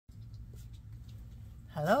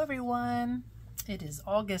Hello everyone, it is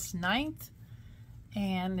August 9th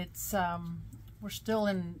and it's we're still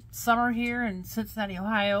in summer here in Cincinnati,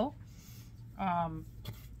 Ohio.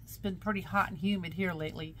 It's been pretty hot and humid here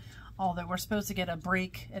lately, although we're supposed to get a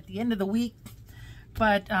break at the end of the week.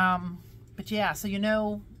 But yeah, so you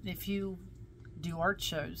know, if you do art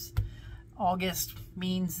shows, August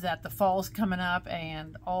means that the fall's coming up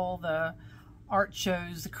and all the art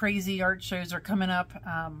shows, the crazy art shows are coming up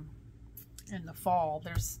in the fall.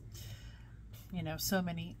 There's, you know, so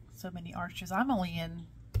many art shows. I'm only in,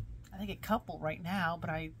 I think, a couple right now, but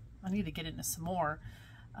I need to get into some more.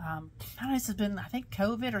 I don't know, this has been, I think,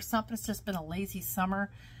 COVID or something. It's just been a lazy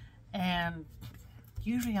summer, and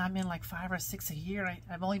usually I'm in like 5 or 6 a year.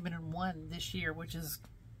 I've only been in one this year, which is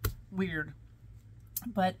weird.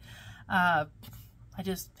 But I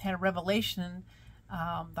just had a revelation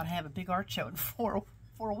that I have a big art show in four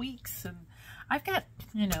weeks, and I've got,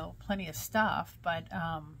 you know, plenty of stuff, but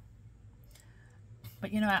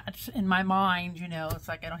you know, in my mind, you know, it's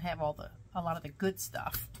like I don't have a lot of the good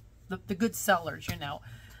stuff, the good sellers, you know.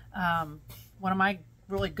 One of my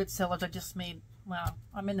really good sellers I just made, well,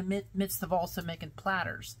 I'm in the midst of also making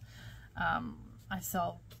platters. I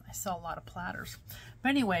sell a lot of platters. But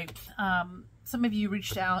anyway, some of you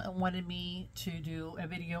reached out and wanted me to do a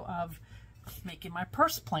video of making my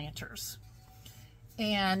purse planters.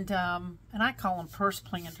 And I call them purse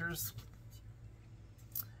planters,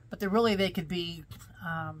 but they could be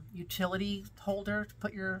utility holder to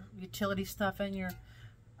put your utility stuff in, your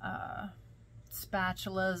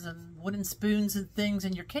spatulas and wooden spoons and things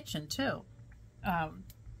in your kitchen too. When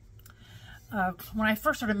I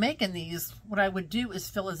first started making these, what I would do is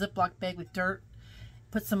fill a Ziploc bag with dirt,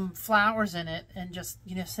 put some flowers in it, and just,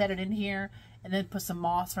 you know, set it in here, and then put some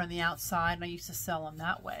moss on the outside, and I used to sell them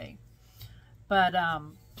that way. But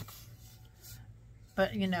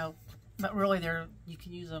you know, but really you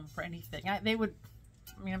can use them for anything. I mean,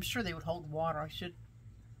 I'm sure they would hold water. I should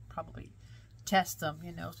probably test them,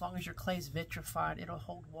 you know, as long as your clay's vitrified, it'll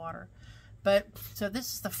hold water. But, so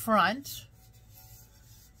this is the front,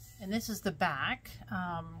 and this is the back.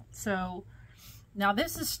 So, now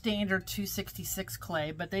this is standard 266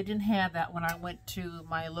 clay, but they didn't have that when I went to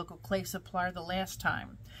my local clay supplier the last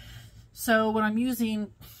time. So what I'm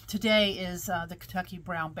using today is the Kentucky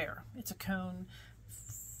Brown Bear. It's a cone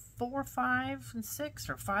 4, 5, and 6,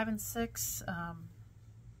 or 5 and 6.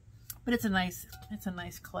 But it's a nice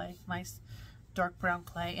clay, nice dark brown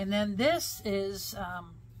clay. And then this is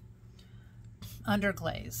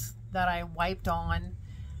Underglaze that I wiped on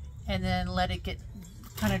and then let it get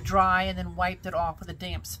kind of dry, and then wiped it off with a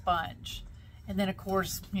damp sponge. And then of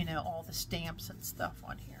course, you know, all the stamps and stuff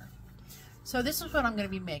on here. So this is what I'm going to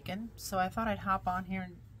be making. So I thought I'd hop on here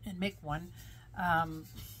and make one.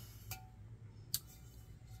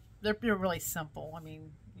 They're really simple. I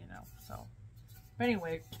mean, you know, so. But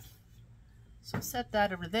anyway, so set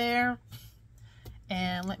that over there.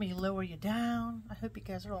 And let me lower you down. I hope you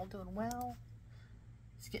guys are all doing well.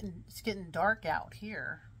 It's getting dark out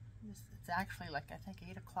here. It's actually like, I think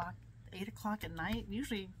 8 o'clock at night.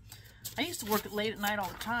 Usually, I used to work late at night all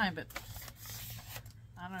the time, but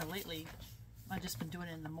I don't know, lately I've just been doing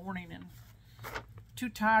it in the morning and too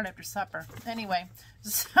tired after supper. Anyway,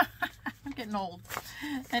 I'm getting old.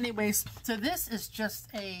 Anyways, so this is just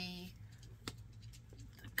a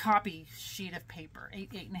copy sheet of paper,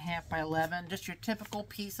 8.5 by 11, just your typical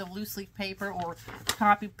piece of loose leaf paper or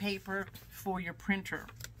copy paper for your printer.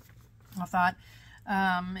 I thought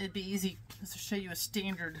it'd be easy to show you a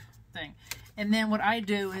standard thing. And then what I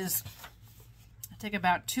do is I take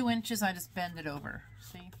about 2 inches, I just bend it over.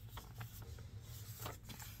 See?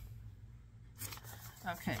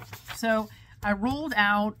 Okay, so I rolled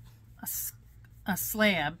out a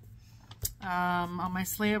slab on my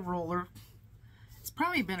slab roller. It's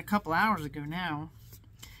probably been a couple hours ago now.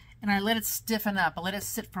 And I let it stiffen up. I let it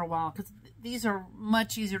sit for a while, because these are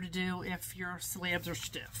much easier to do if your slabs are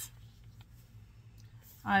stiff.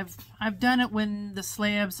 I've done it when the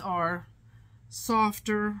slabs are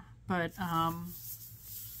softer, but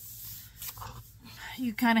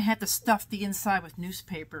you kind of have to stuff the inside with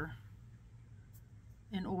newspaper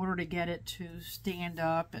in order to get it to stand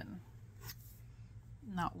up and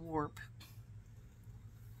not warp.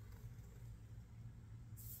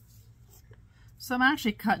 So I'm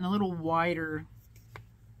actually cutting a little wider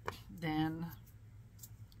than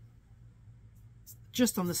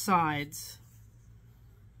just on the sides.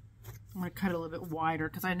 I'm going to cut it a little bit wider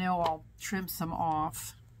because I know I'll trim some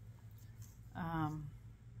off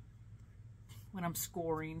when I'm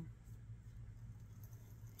scoring.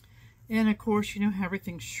 And of course, you know how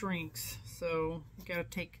everything shrinks, so you got to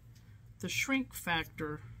take the shrink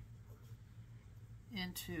factor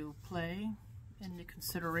into play, into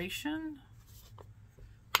consideration.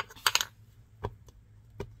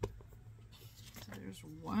 So there's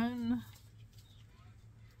one.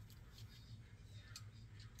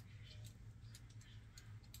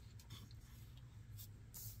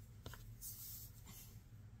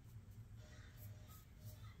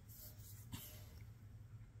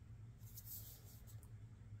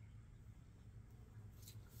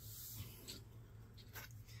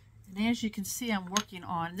 And as you can see, I'm working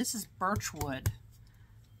on, this is birch wood.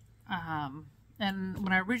 And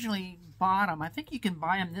when I originally bought them, I think you can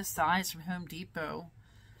buy them this size from Home Depot.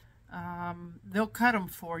 They'll cut them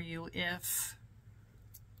for you if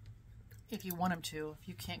you want them to. If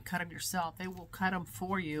you can't cut them yourself, they will cut them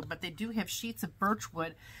for you. But they do have sheets of birch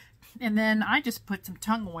wood. And then I just put some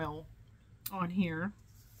tung oil on here.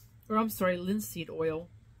 Or I'm sorry, linseed oil.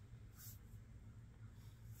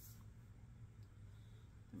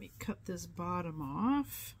 Let me cut this bottom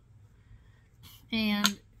off.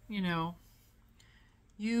 And, you know,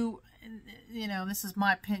 this is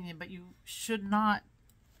my opinion, but you should not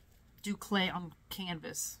do clay on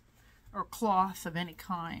canvas or cloth of any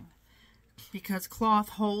kind, because cloth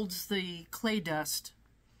holds the clay dust,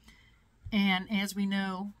 and as we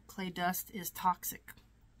know, clay dust is toxic.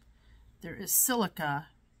 There is silica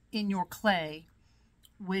in your clay,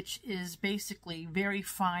 which is basically very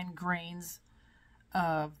fine grains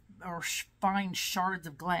of, or fine shards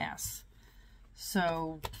of glass.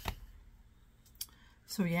 So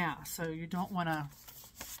yeah, so you don't want to,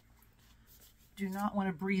 do not want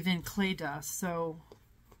to breathe in clay dust. So,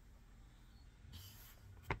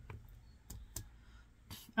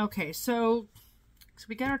 okay, so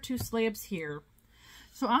we got our two slabs here.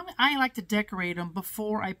 So I like to decorate them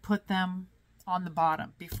before I put them on the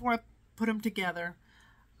bottom. Before I put them together,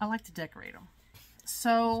 I like to decorate them.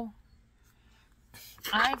 So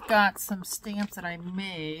I've got some stamps that I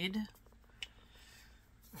made.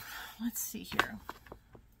 Let's see here.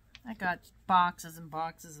 I got boxes and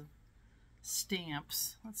boxes of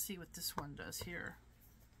stamps. Let's see what this one does here.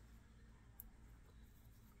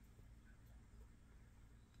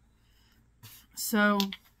 So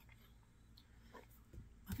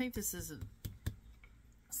I think this is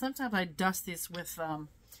sometimes I dust this with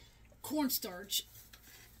cornstarch.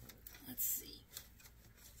 Let's see.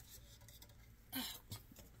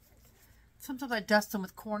 Sometimes I dust them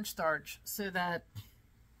with cornstarch so that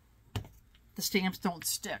the stamps don't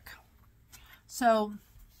stick. So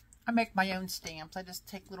I make my own stamps. I just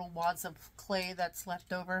take little wads of clay that's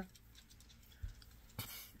left over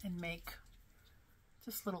and make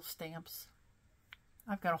just little stamps.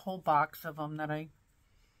 I've got a whole box of them that I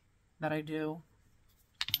do.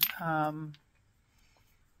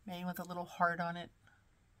 Made with a little heart on it.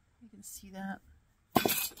 You can see that.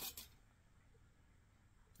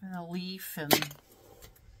 And a leaf, and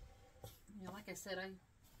you know, like I said,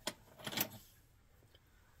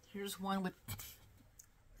 here's one with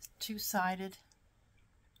two-sided.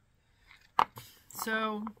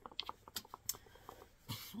 So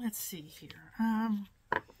let's see here. I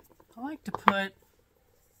like to put, I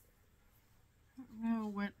don't know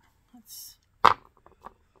what,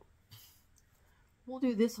 we'll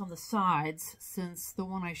do this on the sides, since the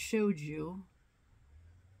one I showed you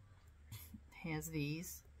has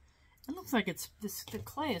these. It looks like the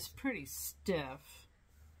clay is pretty stiff.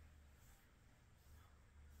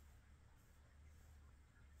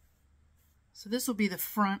 So this will be the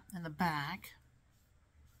front and the back.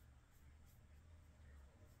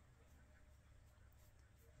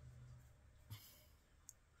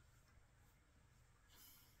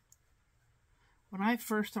 When I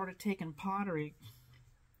first started taking pottery,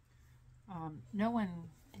 no one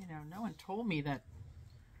told me that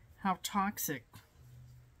how toxic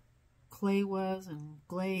clay was and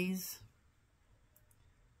glaze.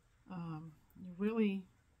 You really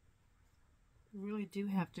do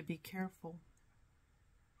have to be careful.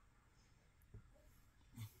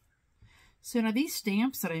 So now these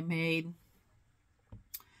stamps that I made,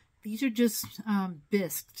 these are just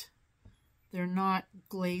bisqued. They're not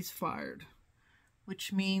glaze fired,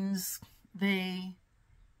 which means they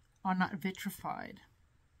are not vitrified.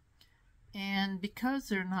 And because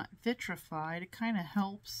they're not vitrified, it kind of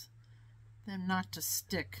helps them not to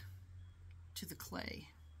stick to the clay.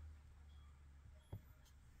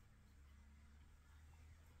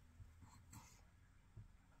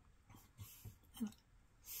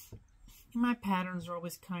 My patterns are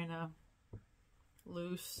always kind of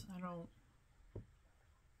loose. I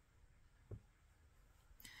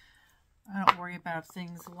don't worry about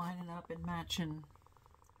things lining up and matching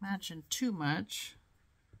too much.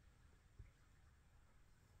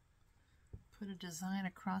 put a design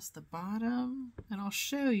across the bottom, and I'll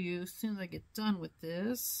show you as soon as I get done with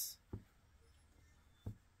this.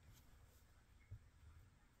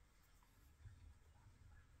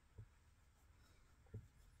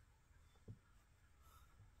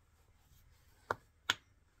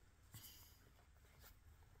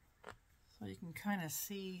 So you can kind of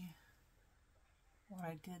see what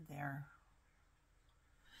I did there.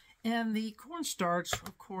 And the cornstarch,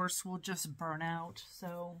 of course, will just burn out,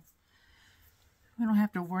 so we don't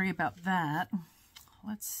have to worry about that.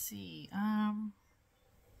 Let's see. I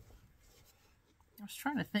was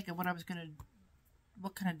trying to think of what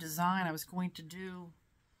what kind of design I was going to do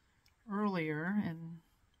earlier, and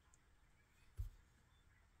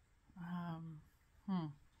I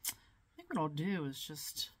think what I'll do is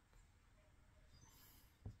just,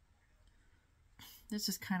 this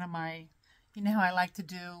is kind of my, you know how I like to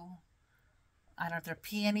do, I don't know if they're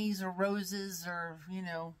peonies or roses or, you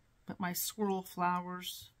know, but my swirl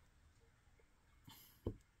flowers.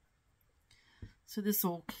 So this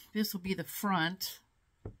will be the front.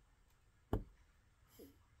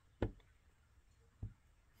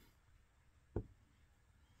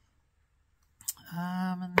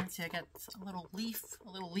 And let's see, I got a little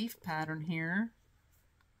leaf pattern here.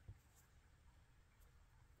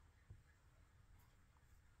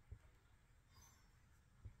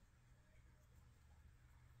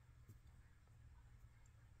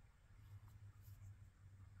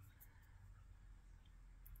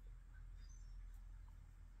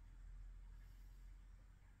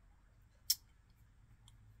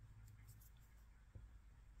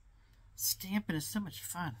 Stamping is so much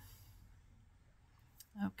fun.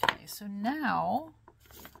 Okay, so now,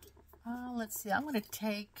 let's see, I'm going to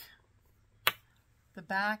take the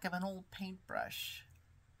back of an old paintbrush,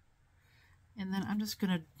 and then I'm just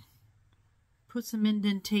going to put some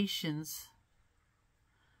indentations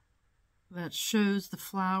that shows the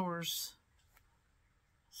flower's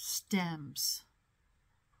stems.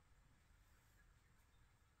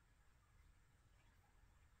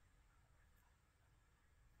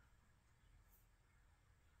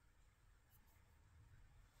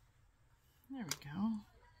 There we go.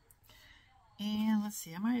 And let's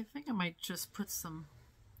see, I think I might just put some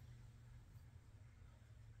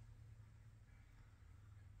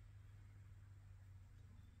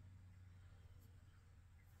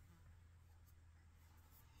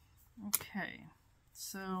okay,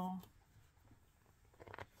 so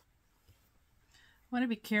I want to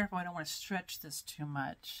be careful, I don't want to stretch this too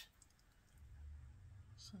much.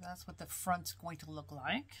 So that's what the front's going to look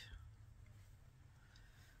like.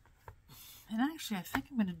 And actually, I think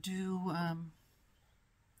I'm going to do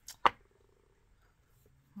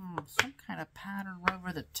some kind of pattern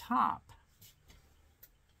over the top.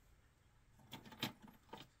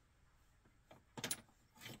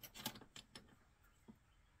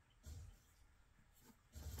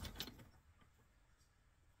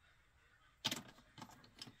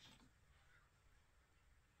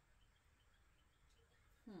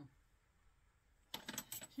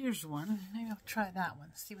 Here's one. Maybe I'll try that one.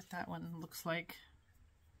 See what that one looks like.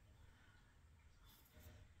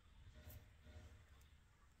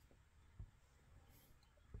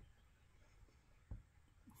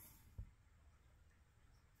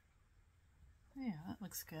 Yeah, that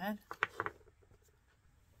looks good. There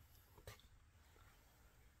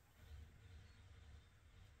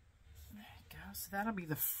you go. So that'll be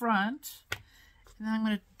the front. And then I'm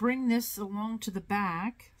going to bring this along to the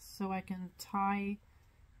back so I can tie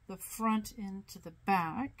the front into the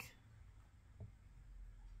back.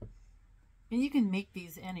 And you can make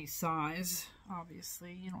these any size,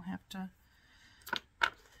 obviously. You don't have to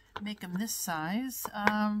make them this size.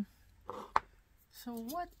 So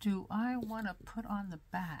what do I want to put on the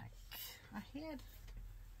back? I had,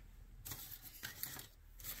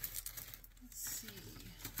 let's see,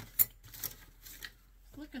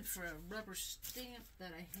 looking for a rubber stamp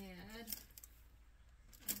that I had.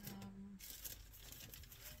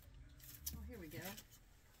 Here we go.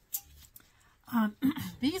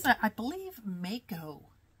 These, I believe Amaco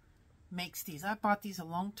makes these. I bought these a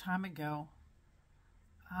long time ago,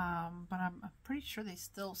 but I'm pretty sure they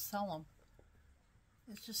still sell them.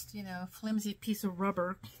 It's just, you know, a flimsy piece of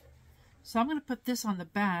rubber. So I'm going to put this on the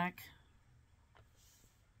back.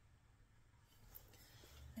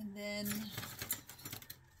 And then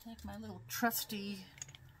take my little trusty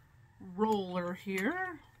roller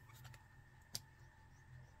here.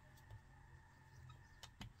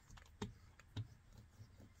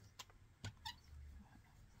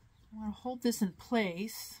 I'm going to hold this in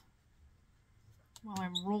place while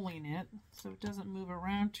I'm rolling it so it doesn't move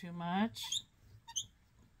around too much.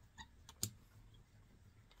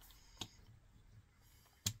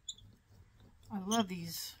 love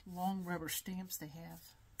these long rubber stamps they have.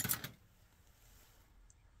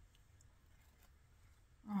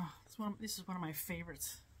 Oh, this is one of my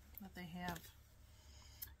favorites that they have.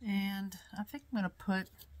 And I think I'm going to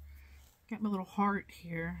got my little heart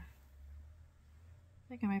here. I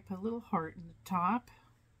think I might put a little heart in the top.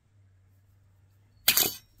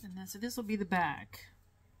 And then, so this will be the back.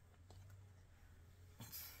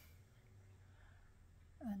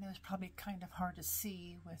 I know it's probably kind of hard to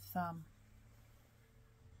see with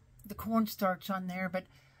the cornstarch on there, but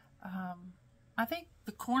I think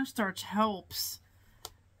the cornstarch helps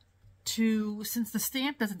to, since the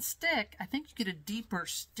stamp doesn't stick, I think you get a deeper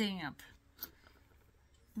stamp.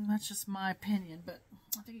 And that's just my opinion, but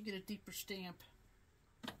I think you get a deeper stamp.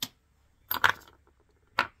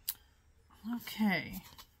 Okay.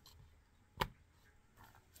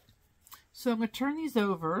 So I'm going to turn these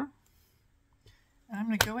over. And I'm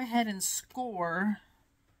going to go ahead and score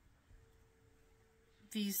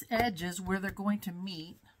these edges where they're going to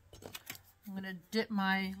meet. I'm going to dip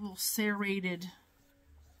my little serrated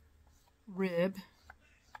rib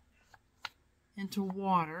into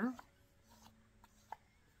water.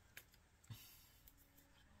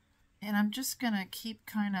 And I'm just going to keep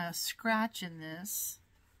kind of scratching this,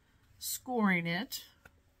 scoring it.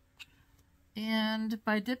 And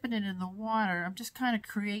by dipping it in the water, I'm just kind of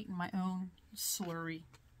creating my own slurry.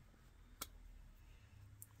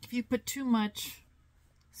 If you put too much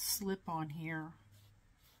slip on here,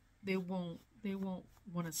 they won't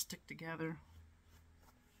want to stick together.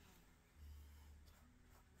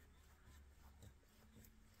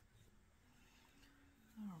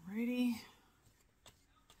 Alrighty.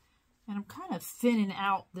 And I'm kind of thinning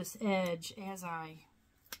out this edge as I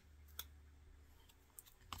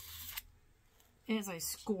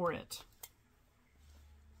score it.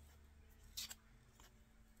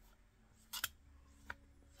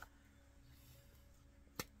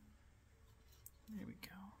 There we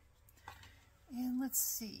go. And let's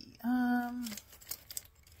see. I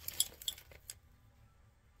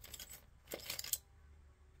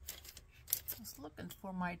was looking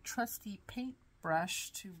for my trusty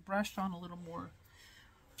paintbrush to brush on a little more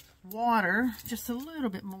water, just a little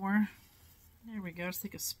bit more. There we go. Let's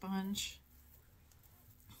take a sponge.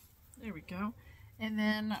 There we go. And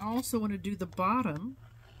then I also want to do the bottom,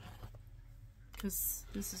 because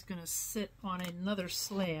this is going to sit on another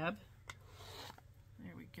slab.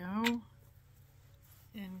 There we go.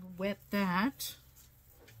 And wet that.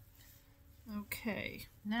 Okay,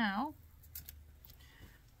 now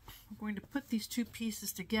I'm going to put these two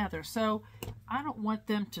pieces together. So I don't want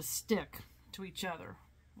them to stick to each other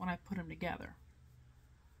when I put them together.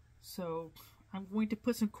 So I'm going to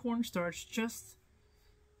put some cornstarch just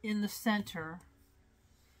in the center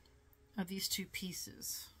of these two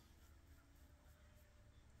pieces.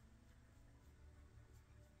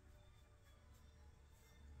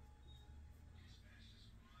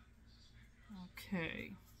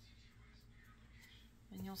 Okay.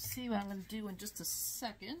 And you'll see what I'm going to do in just a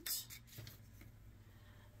second.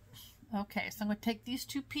 Okay, so I'm going to take these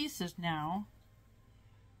two pieces now.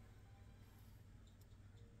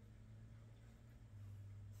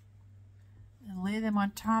 And lay them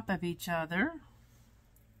on top of each other.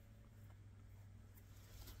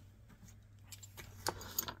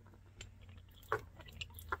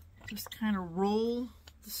 Just kind of roll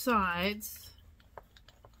the sides.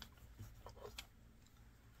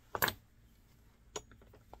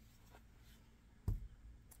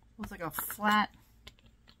 Looks like a flat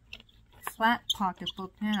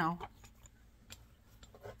pocketbook now.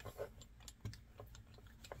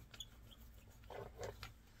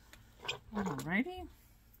 Alrighty.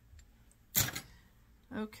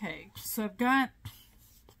 Okay, so I've got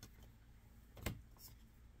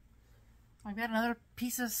another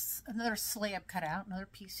slab cut out, another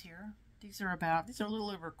piece here. These are a little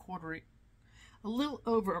over a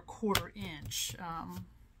quarter inch.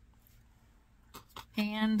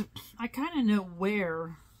 And I kind of know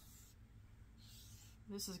where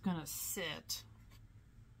this is going to sit.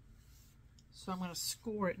 So I'm going to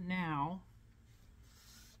score it now.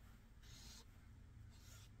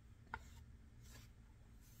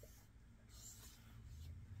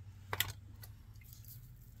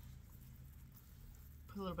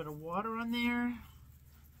 Put a little bit of water on there.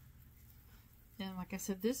 And like I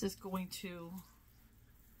said, this is going to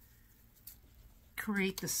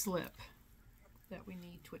create the slip that we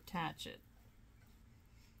need to attach it.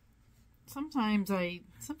 Sometimes I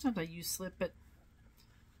use slip, but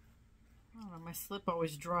I don't know, my slip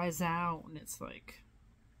always dries out and it's like,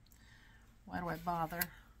 why do I bother?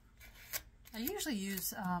 I usually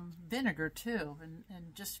use vinegar too,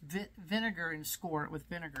 and just vinegar and score it with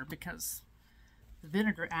vinegar, because the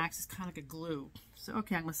vinegar acts as kind of like a glue. So,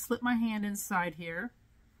 okay, I'm going to slip my hand inside here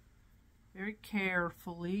very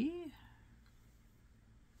carefully.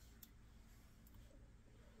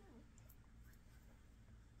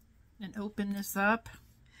 And open this up.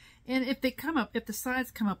 And if they come up, if the sides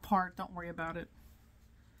come apart, don't worry about it.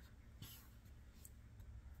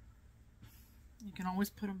 You can always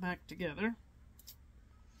put them back together.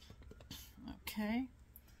 Okay.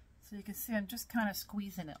 So you can see I'm just kind of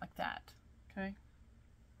squeezing it like that. Okay.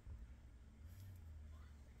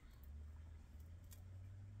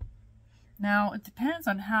 Now, it depends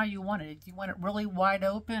on how you want it. Do you want it really wide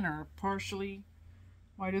open or partially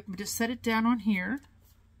wide open? Just set it down on here.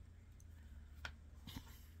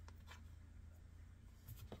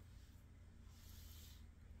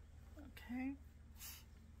 Okay.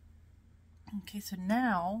 Okay, so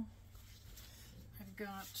now I've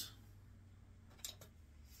got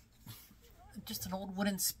just an old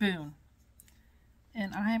wooden spoon.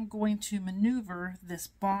 And I am going to maneuver this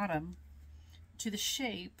bottom to the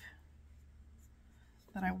shape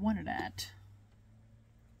that I want it at.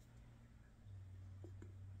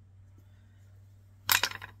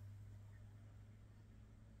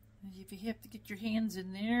 And if you have to get your hands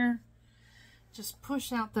in there, just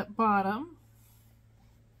push out that bottom.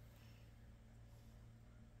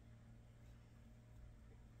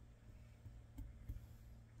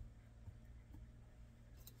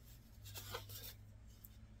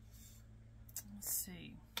 Let's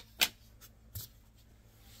see. I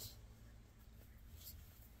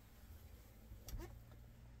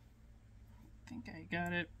think I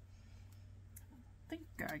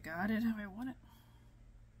got it. How I want it.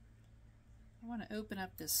 I want to open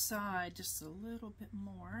up this side just a little bit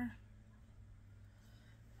more.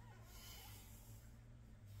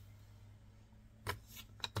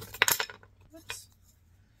 Whoops.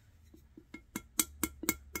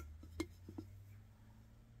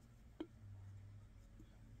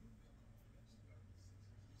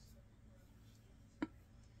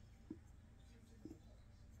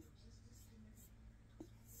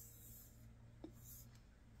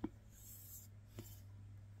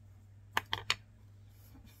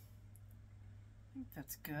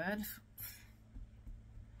 That's good.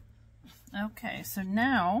 Okay, so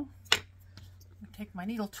now I take my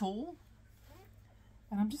needle tool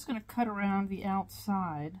and I'm just going to cut around the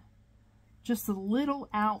outside, just a little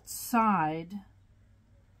outside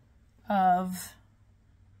of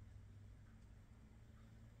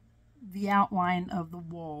the outline of the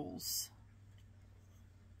walls.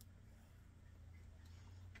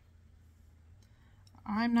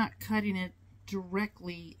 I'm not cutting it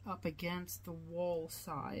directly up against the wall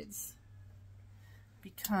sides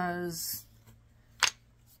because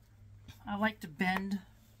I like to bend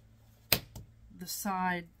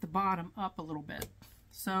the bottom up a little bit.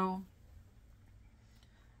 So,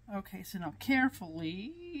 okay, so now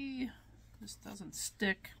carefully, this doesn't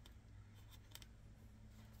stick.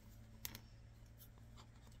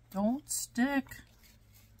 Don't stick.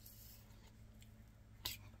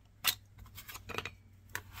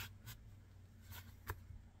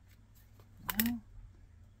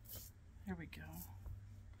 Here we go.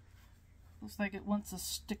 Looks like it wants to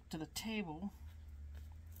stick to the table.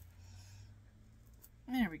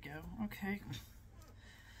 There we go. Okay.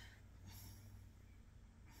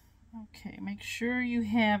 Okay, make sure you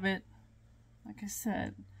have it, like I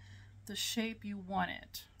said, the shape you want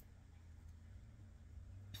it.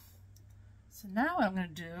 So now what I'm going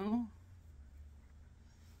to do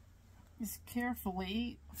is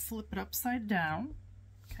carefully flip it upside down.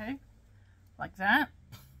 Okay, like that.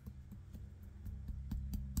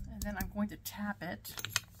 And then I'm going to tap it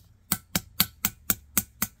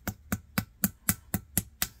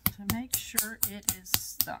to make sure it is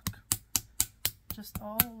stuck. Just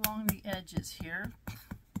all along the edges here.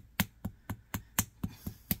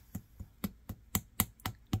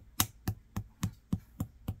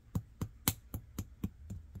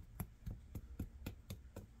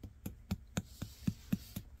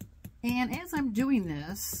 And as I'm doing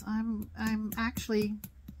this, I'm actually,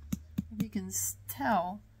 if you can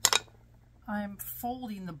tell, I'm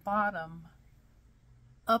folding the bottom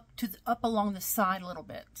up along the side a little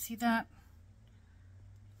bit. See that?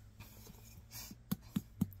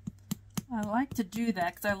 I like to do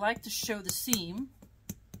that because I like to show the seam.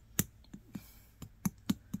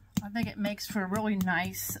 I think it makes for a really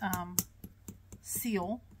nice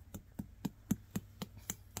seal.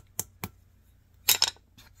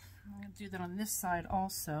 I'm going to do that on this side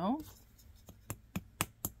also,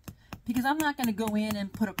 because I'm not going to go in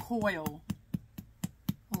and put a coil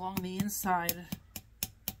along the inside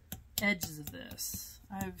edges of this.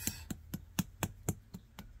 There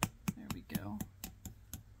we go.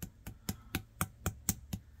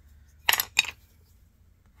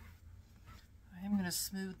 to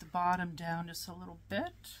smooth the bottom down just a little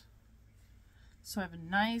bit. So I have a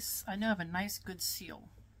nice, I know I have a nice good seal.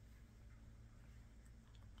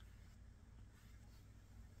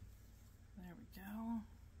 There we go.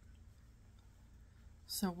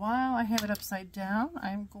 So while I have it upside down,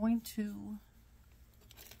 I'm going to,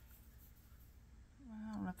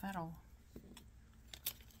 I don't know if that'll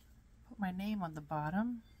put my name on the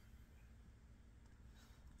bottom.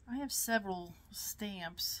 I have several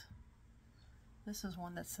stamps. This is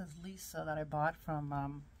one that says Lisa that I bought from, I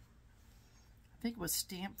think it was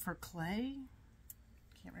Stamp for Clay.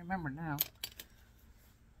 Can't remember now.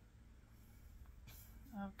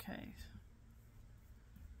 Okay.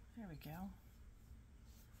 There we go.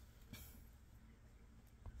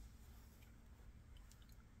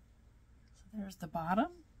 So there's the bottom.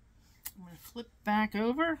 I'm going to flip back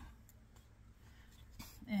over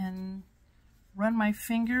and run my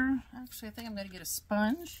finger. Actually, I think I'm going to get a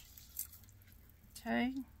sponge.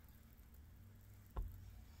 Okay.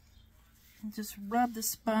 And just rub the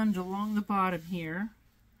sponge along the bottom here.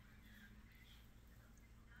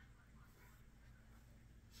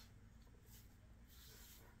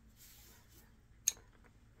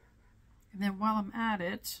 And then while I'm at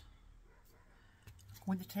it, I'm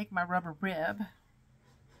going to take my rubber rib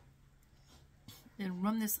and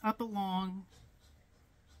run this up along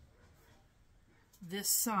this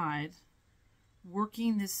side,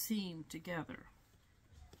 working this seam together.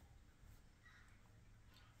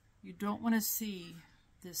 You don't want to see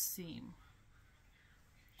this seam,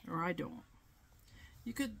 or I don't.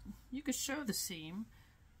 You could show the seam,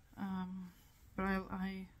 but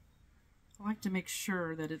I like to make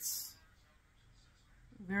sure that it's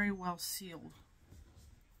very well sealed.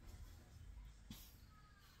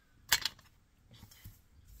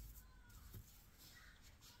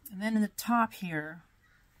 And then in the top here,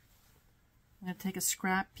 I'm going to take a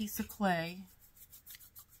scrap piece of clay.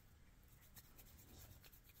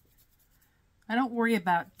 I don't worry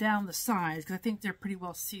about down the sides because I think they're pretty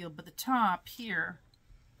well sealed, but the top here,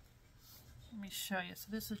 let me show you. So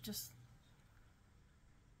this is just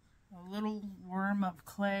a little worm of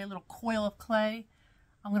clay, a little coil of clay.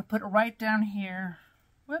 I'm going to put it right down here.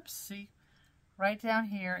 Whoops, see? Right down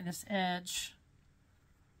here in this edge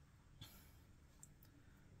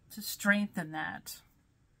to strengthen that.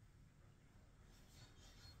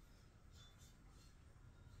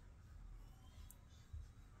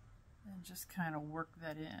 And just kind of work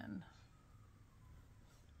that in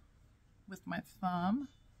with my thumb.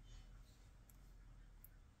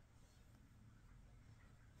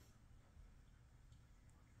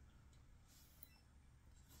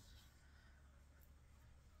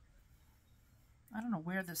 I don't know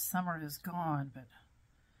where this summer has gone, but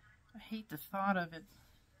I hate the thought of it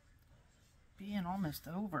being almost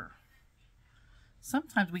over.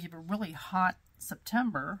 Sometimes we have a really hot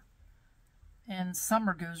September and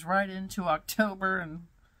summer goes right into October, and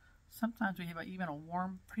sometimes we have even a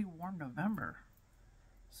warm, pretty warm November.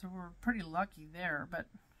 So we're pretty lucky there, but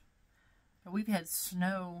we've had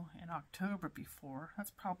snow in October before.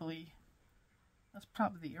 That's probably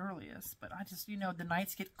the earliest, but I just, you know, the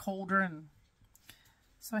nights get colder, and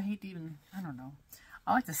so I hate to even, I don't know.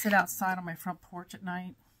 I like to sit outside on my front porch at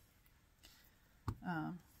night,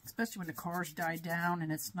 especially when the cars die down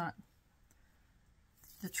and it's not,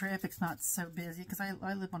 the traffic's not so busy, because I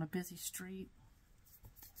live on a busy street.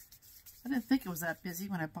 I didn't think it was that busy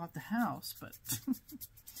when I bought the house, but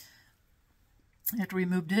after we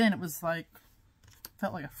moved in, it was like,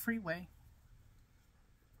 felt like a freeway.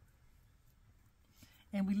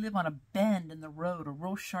 And we live on a bend in the road, a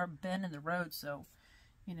real sharp bend in the road, so,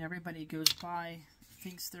 you know, everybody goes by,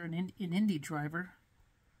 thinks they're an Indy driver.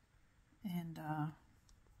 And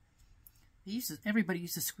everybody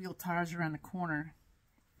used to squeal tires around the corner.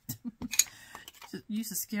 It used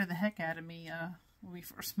to scare the heck out of me when we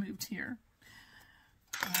first moved here.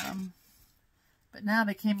 But now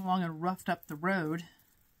they came along and roughed up the road,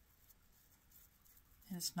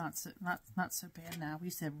 and it's not so bad now. We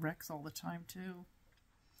used to have wrecks all the time too.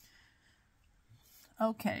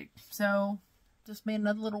 Okay, so just made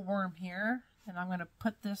another little worm here, and I'm going to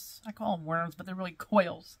put this, I call them worms, but they're really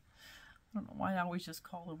coils. I don't know why I always just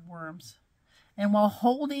call them worms. And while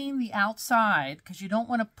holding the outside, because you don't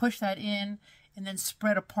want to push that in and then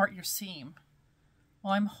spread apart your seam.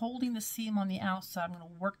 While I'm holding the seam on the outside, I'm going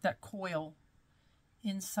to work that coil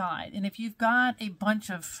inside. And if you've got a bunch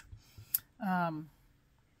of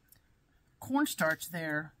cornstarch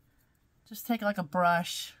there, just take like a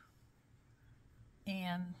brush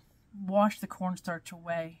and wash the cornstarch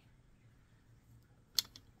away.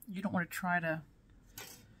 You don't want to try to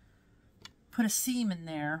put a seam in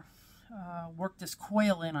there work this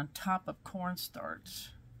coil in on top of cornstarch.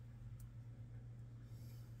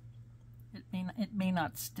 It may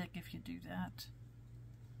not stick if you do that.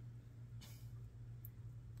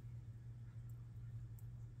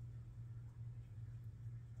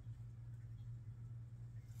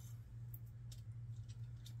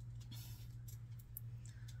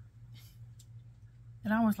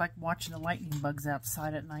 And I always like watching the lightning bugs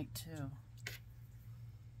outside at night too.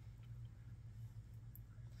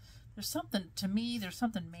 There's something, to me, there's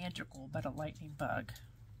something magical about a lightning bug.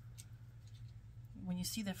 When you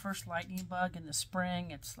see the first lightning bug in the spring,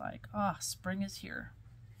 it's like, ah, oh, spring is here.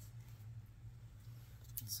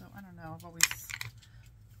 So, I don't know, I've always,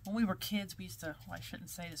 when we were kids, we used to, well, I shouldn't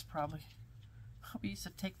say this probably, we used to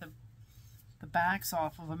take the backs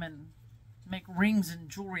off of them and make rings and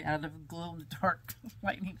jewelry out of glow-in-the-dark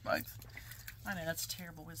lightning bugs. I know, that's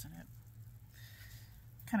terrible, isn't it?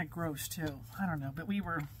 Kind of gross, too. I don't know, but we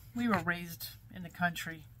were raised in the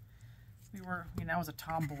country. We were, you know, I was a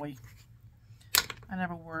tomboy. I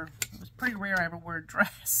never wore, it was pretty rare I ever wore a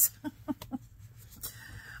dress.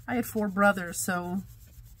 I had 4 brothers, so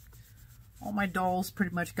all my dolls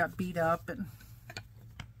pretty much got beat up and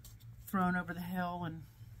thrown over the hill, and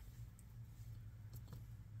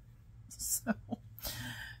so,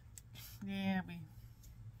 yeah,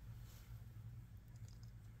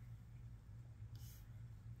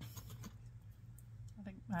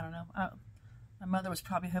 I don't know. My mother was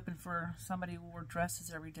probably hoping for somebody who wore dresses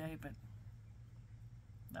every day, but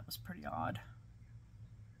that was pretty odd.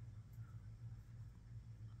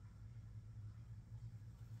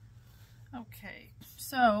 Okay,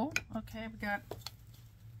 so, okay, we got,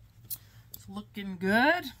 it's looking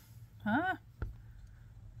good, huh?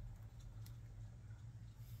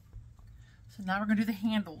 So now we're going to do the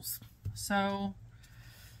handles. So,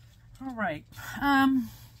 all right,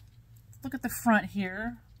 look at the front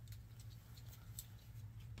here.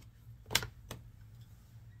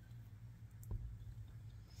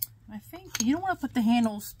 I think you don't want to put the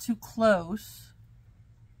handles too close,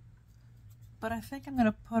 but I think I'm going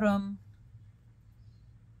to put them,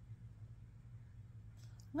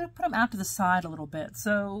 out to the side a little bit.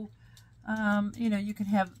 So, you know, you can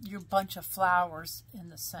have your bunch of flowers in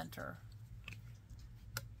the center.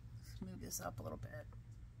 Let's move this up a little bit.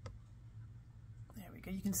 There we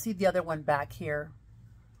go. You can see the other one back here,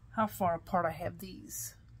 how far apart I have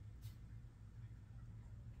these.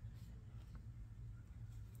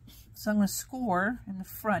 So I'm going to score in the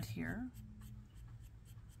front here.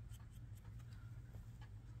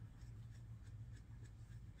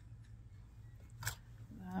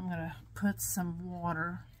 I'm going to put some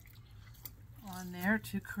water on there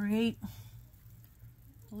to create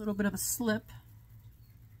a little bit of a slip.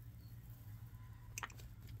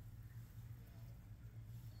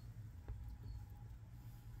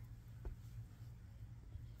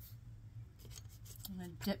 I'm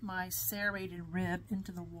going to dip my serrated rib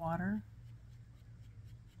into the water.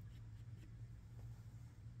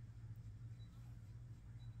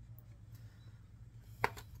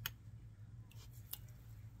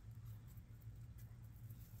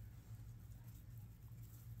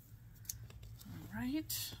 All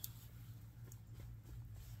right.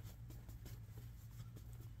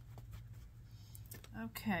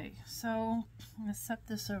 Okay, so I'm going to set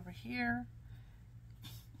this over here.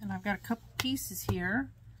 And I've got a couple pieces here.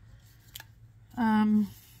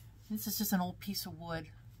 This is just an old piece of wood,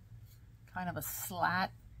 kind of a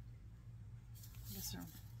slat.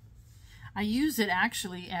 I use it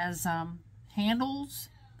actually as handles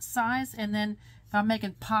size, and then if I'm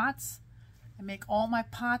making pots, I make all my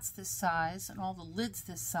pots this size and all the lids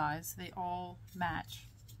this size. They all match.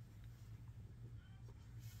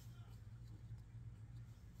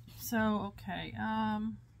 So, okay, yeah,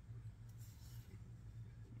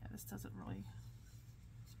 this doesn't really...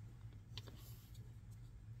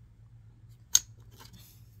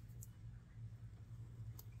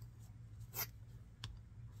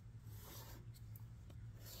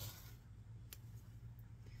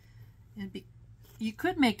 You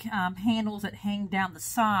could make handles that hang down the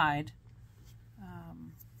side,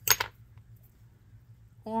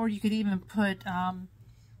 or you could even put a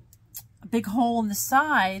big hole in the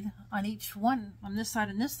side on each one, on this side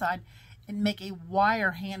and this side, and make a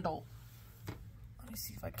wire handle. Let me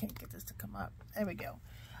see if I can't get this to come up. There we go.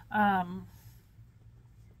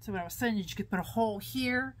 So what I was saying is you could put a hole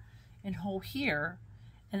here and hole here,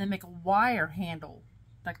 and then make a wire handle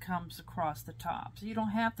that comes across the top. So you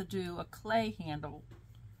don't have to do a clay handle.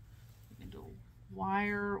 You can do a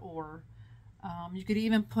wire, or you could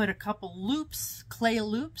even put a couple loops, clay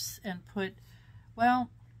loops, and put,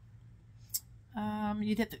 well,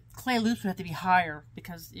 clay loops would have to be higher,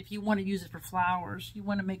 because if you want to use it for flowers, you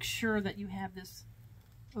want to make sure that you have this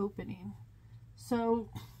opening. So,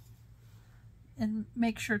 and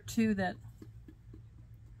make sure too that,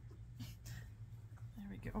 there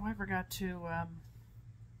we go. Oh, I forgot to,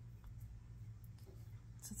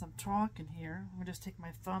 since I'm talking here, I'm going to just take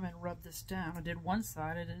my thumb and rub this down. I did one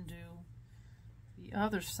side, I didn't do the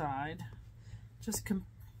other side. Just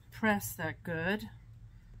compress that good.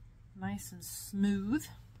 Nice and smooth.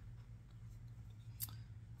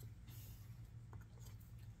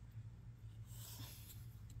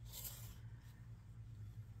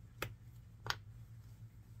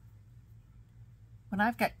 When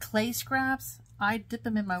I've got clay scraps, I dip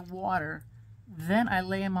them in my water, then I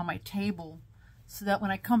lay them on my table so that when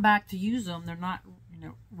I come back to use them, they're not, you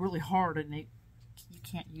know, really hard and you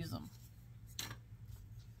can't use them.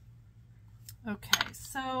 Okay,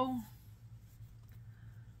 so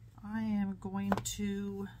I am going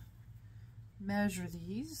to measure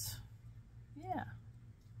these. Yeah,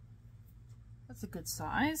 that's a good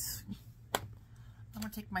size. I'm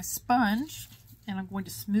going to take my sponge and I'm going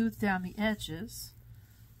to smooth down the edges,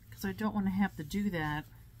 because I don't want to have to do that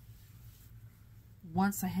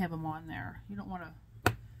once I have them on there. You don't want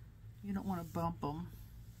to bump them.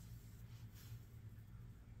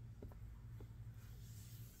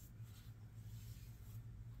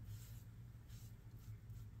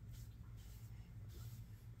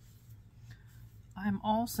 I'm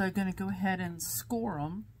also going to go ahead and score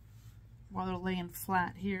them while they're laying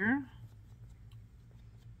flat here.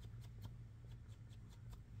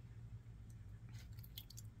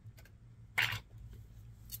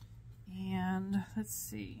 And let's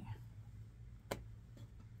see.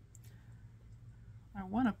 I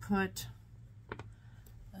want to put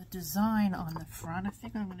a design on the front. I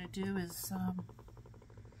think what I'm going to do is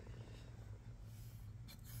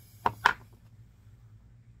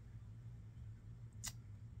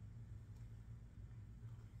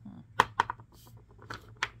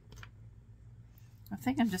I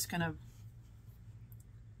think I'm just going to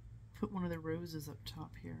put one of the roses up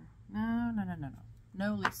top here.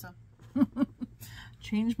 No, Lisa.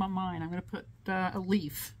 Change my mind. I'm going to put a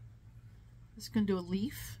leaf. Just going to do a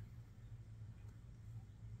leaf.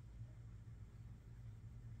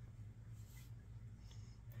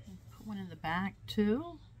 And put one in the back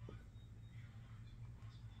too.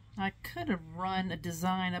 I could have run a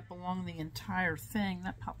design up along the entire thing.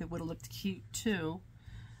 That probably would have looked cute too.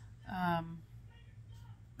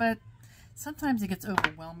 But sometimes it gets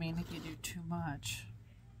overwhelming if you do too much.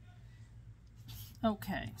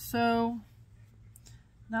 Okay, so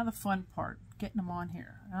now the fun part, getting them on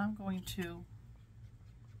here. And I'm going to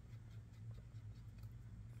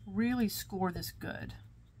really score this good,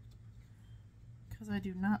 because I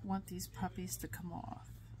do not want these puppies to come off.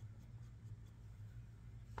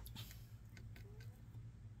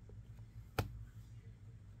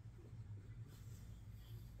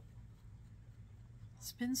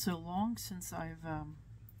 It's been so long since I've,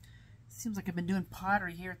 seems like I've been doing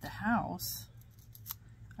pottery here at the house.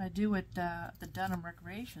 I do at the Dunham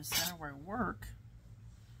Recreation Center where I work,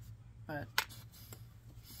 but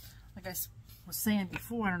like I was saying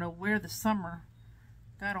before, I don't know where the summer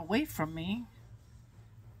got away from me,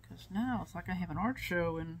 because now it's like I have an art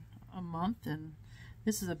show in a month, and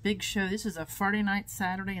this is a big show. This is a Friday night,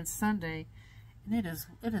 Saturday, and Sunday, and it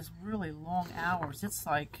is really long hours. It's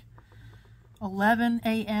like 11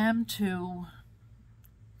 a.m. to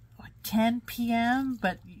like 10 p.m.,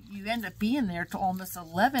 but you end up being there till almost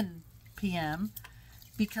 11 p.m.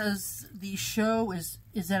 because the show is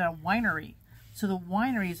at a winery. So the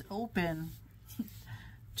winery is open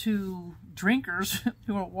to drinkers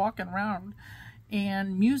who are walking around,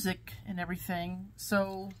 and music and everything.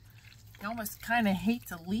 So you almost kind of hate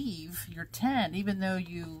to leave your tent, even though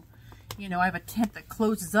you know, I have a tent that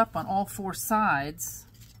closes up on all four sides.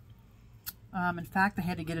 In fact, I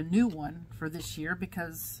had to get a new one for this year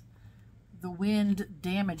because the wind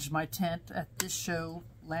damaged my tent at this show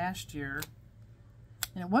last year.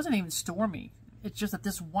 And it wasn't even stormy. It's just that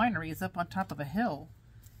this winery is up on top of a hill,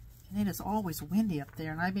 and it is always windy up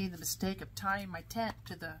there. And I made the mistake of tying my tent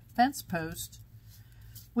to the fence post,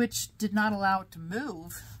 which did not allow it to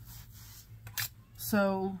move.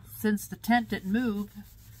 So since the tent didn't move,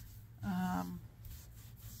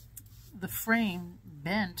 the frame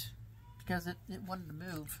bent because it wanted to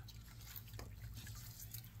move.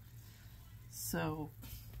 So,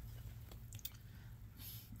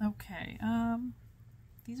 okay,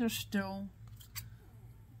 these are still,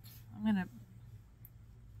 I'm going to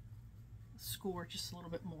score just a little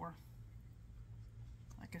bit more.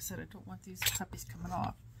 Like I said, I don't want these puppies coming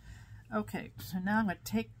off. Okay, so now I'm going to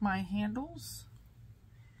take my handles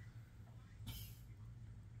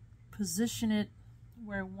position it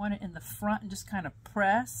where I want it in the front and just kind of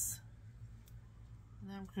press. And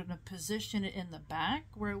then I'm going to position it in the back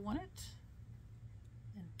where I want it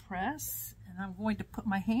and press. And I'm going to put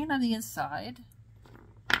my hand on the inside.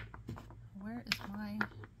 Where is my...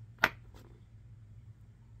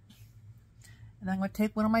 And I'm going to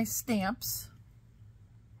take one of my stamps.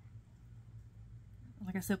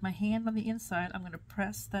 Like I said, my hand on the inside, I'm going to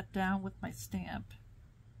press that down with my stamp.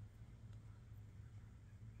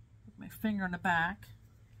 With my finger on the back.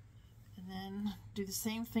 And then do the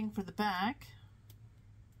same thing for the back.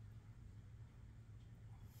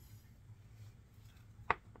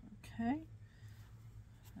 Okay.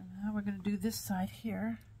 And now we're going to do this side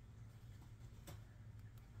here.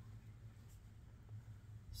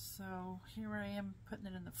 So here I am putting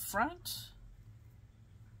it in the front.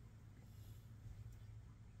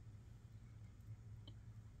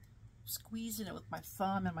 Squeezing it with my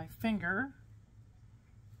thumb and my finger.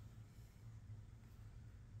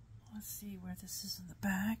 Let's see where this is in the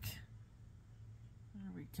back.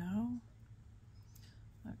 There we go.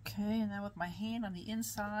 Okay, and now with my hand on the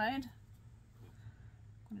inside,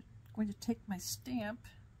 I'm going to take my stamp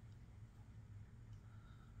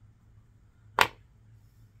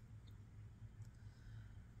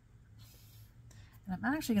and I'm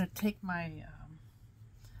actually going to take my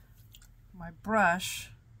my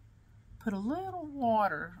brush, put a little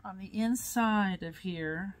water on the inside of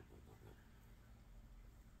here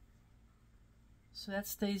so that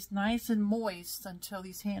stays nice and moist until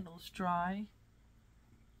these handles dry.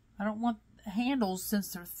 I don't want handles,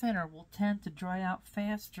 since they're thinner, will tend to dry out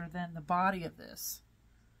faster than the body of this.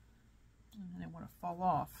 And then they want to fall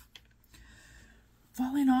off.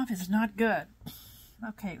 Falling off is not good.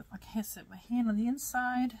 Okay, like I said, my hand on the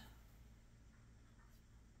inside.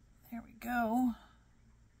 There we go.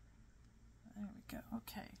 There we go.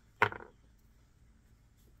 Okay.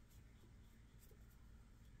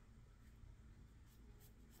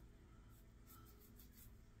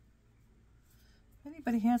 If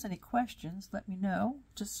anybody has any questions, let me know.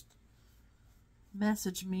 Just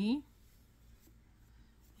message me.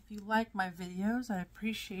 If you like my videos, I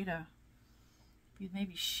appreciate if you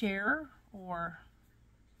maybe share or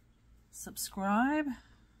subscribe.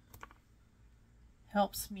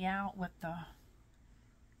 Helps me out with the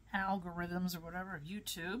algorithms or whatever of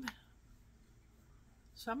YouTube.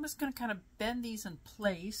 So I'm just going to kind of bend these in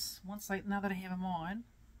place now that I have them on,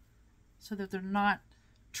 so that they're not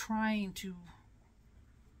trying to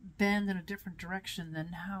bend in a different direction than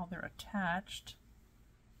how they're attached.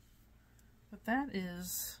 But that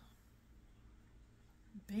is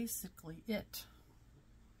basically it.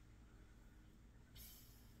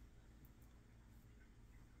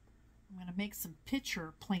 I'm going to make some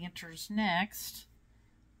pitcher planters next,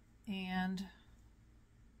 and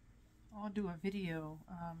I'll do a video,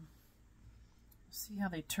 see how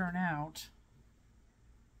they turn out.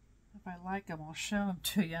 If I like them, I'll show them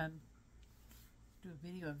to you and do a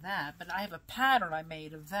video of that. But I have a pattern I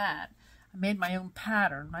made of that. I made my own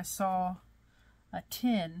pattern. I saw a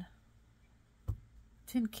tin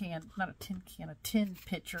can, not a tin can, a tin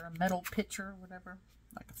pitcher, a metal pitcher, whatever,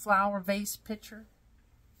 like a flower vase pitcher.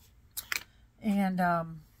 And I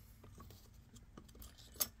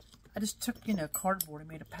just took, cardboard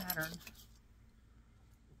and made a pattern.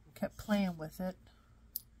 Kept playing with it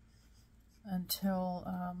until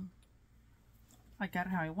I got it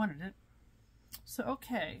how I wanted it. So,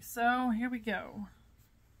 okay, so here we go.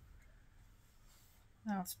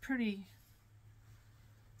 Now it's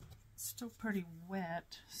still pretty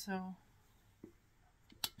wet, so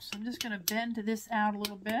I'm just going to bend this out a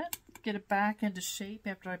little bit, get it back into shape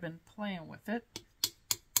after I've been playing with it.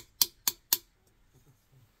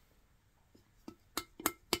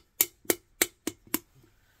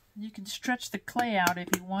 You can stretch the clay out if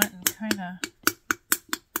you want and kind of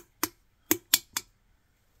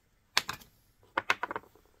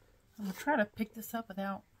I'm going to try to pick this up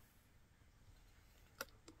without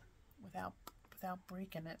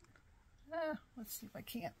breaking it. Let's see if I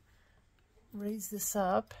can't raise this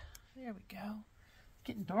up. There we go. It's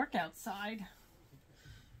getting dark outside.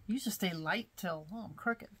 You used to stay light till, oh, I'm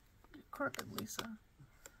crooked. You're crooked, Lisa.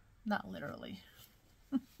 Not literally.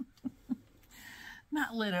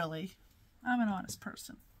 Not literally. I'm an honest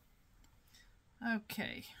person.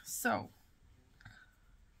 Okay, so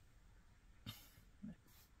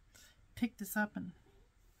pick this up and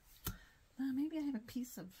maybe I have a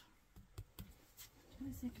piece of, let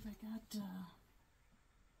me think if I got the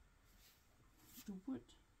wood.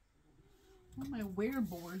 All my wear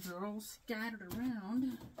boards are all scattered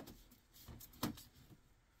around.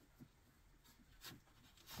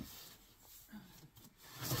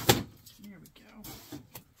 There we go.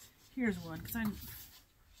 here's one, because I'm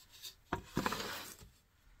going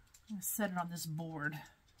to set it on this board.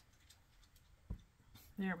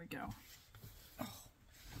 There we go. Oh,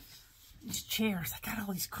 these chairs, I got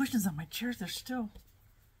all these cushions on my chairs. They're still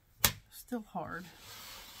hard.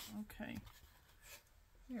 Okay,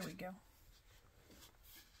 there we go.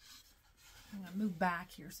 I'm going to move back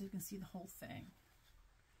here so you can see the whole thing.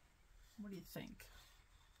 What do you think?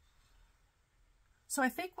 So I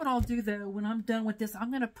think what I'll do though, when I'm done with this,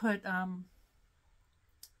 I'm going to put,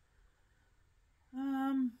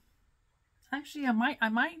 actually I might, I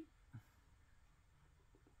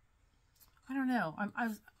don't know.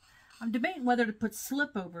 I'm debating whether to put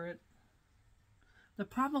slip over it. The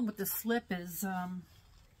problem with the slip is, I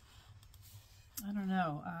don't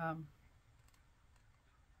know.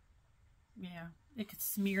 Yeah, it could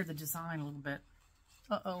smear the design a little bit.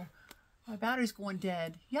 Uh-oh, my battery's going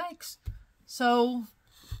dead. Yikes. So,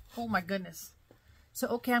 oh my goodness. So,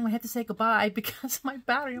 okay, I'm going to have to say goodbye because my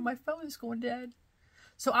battery on my phone is going dead.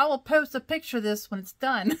 So, I will post a picture of this when it's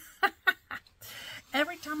done.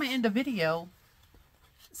 Every time I end a video,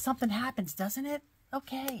 something happens, doesn't it?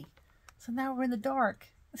 Okay, so now we're in the dark.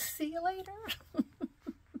 See you later.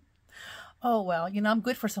 Oh, well, you know, I'm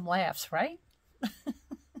good for some laughs, right?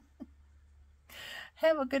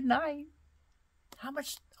 Have a good night. How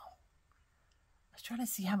much... Oh, I was trying to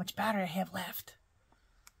see how much battery I have left.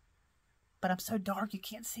 But I'm so dark you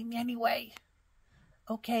can't see me anyway.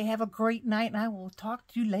 Okay, have a great night and I will talk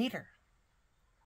to you later.